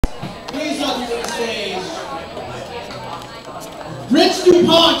welcome to the stage Rich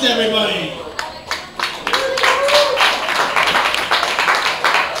DuPont, everybody.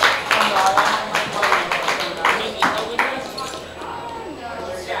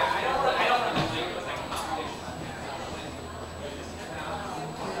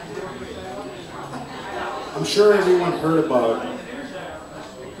 I'm sure everyone heard about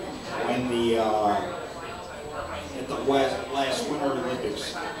when at the last Winter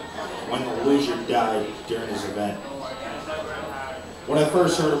Olympics, when the loser died during his event. When I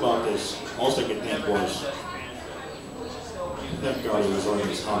first heard about this, all I could think was, thank God he was on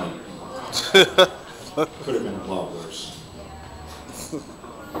his honey. Could have been a lot worse.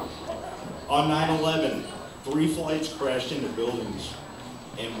 On 9/11, 3 flights crashed into buildings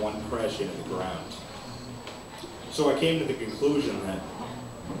and 1 crashed into the ground. So I came to the conclusion that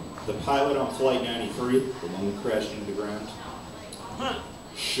the pilot on Flight 93, the one who crashed into the ground,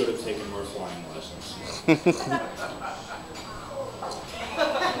 should have taken more flying lessons.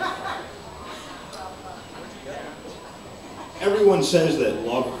 Everyone says that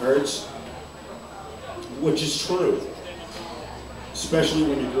love hurts, which is true, especially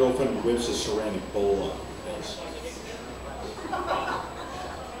when your girlfriend whips a ceramic bowl up your face.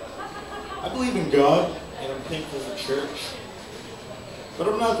 I believe in God, and I'm thankful for church. But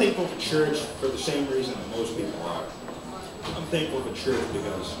I'm not thankful for church for the same reason that most people are. I'm thankful for church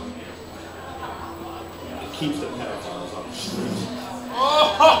because it keeps the pedophiles off the streets.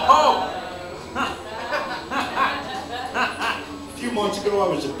 A few months ago, I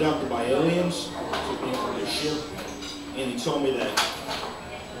was abducted by aliens, took me on their ship, and he told me that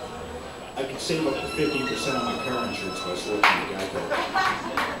I could save up to 50% on my car insurance by switching to Geico.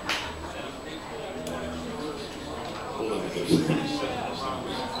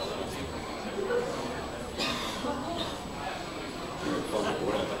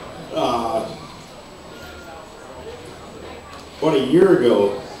 About a year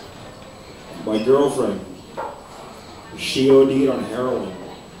ago, my girlfriend, she OD'd on heroin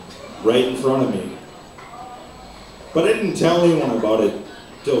right in front of me. But I didn't tell anyone about it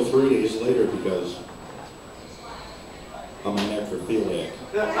till 3 days later because I'm a necrophiliac.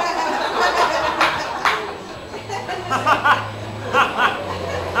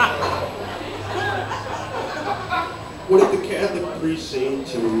 What did the Catholic priest say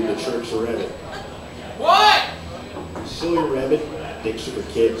to the church rabbit? What? Silly rabbit, dicks are for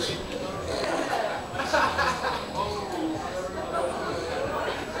kids.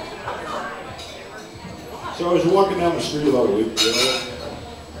 So I was walking down the street about a week ago,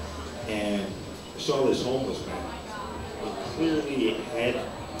 and I saw this homeless man. He clearly had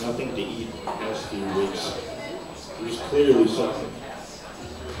nothing to eat the past few weeks. He was clearly suffering.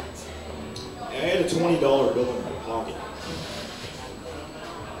 I had a $20 bill in my pocket.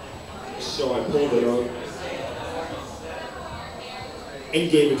 So I pulled it out and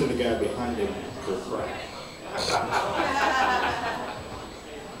gave it to the guy behind him for crack.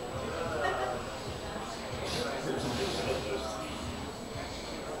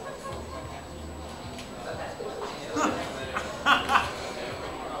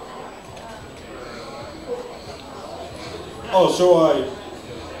 Oh, so I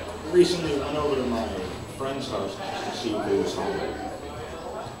recently went over to my friend's house to see if he was home.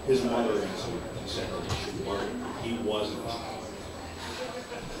 His mother answered and said that he should work. He wasn't.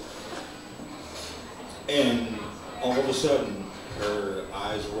 And all of a sudden, her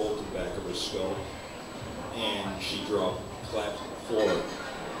eyes rolled to the back of her skull, and she dropped, clapped to the floor.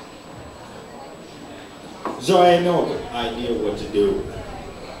 So I had no idea what to do.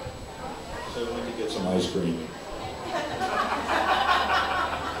 So I went to get some ice cream.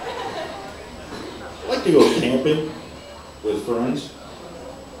 I like to go camping with friends.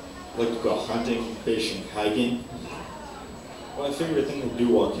 I like to go hunting, fishing, hiking. Well, my favorite thing to do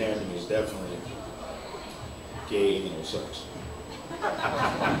while camping is definitely gay anal sex.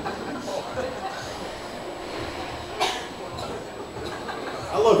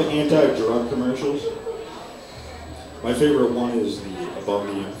 I love anti-drug commercials. My favorite one is the Above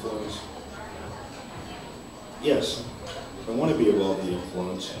the Influence. Yes, I want to be above the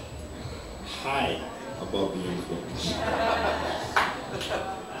influence. High above the influence.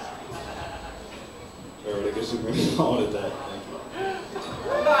 Alright, I guess I'm going to call it that. Thank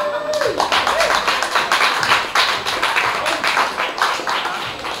you.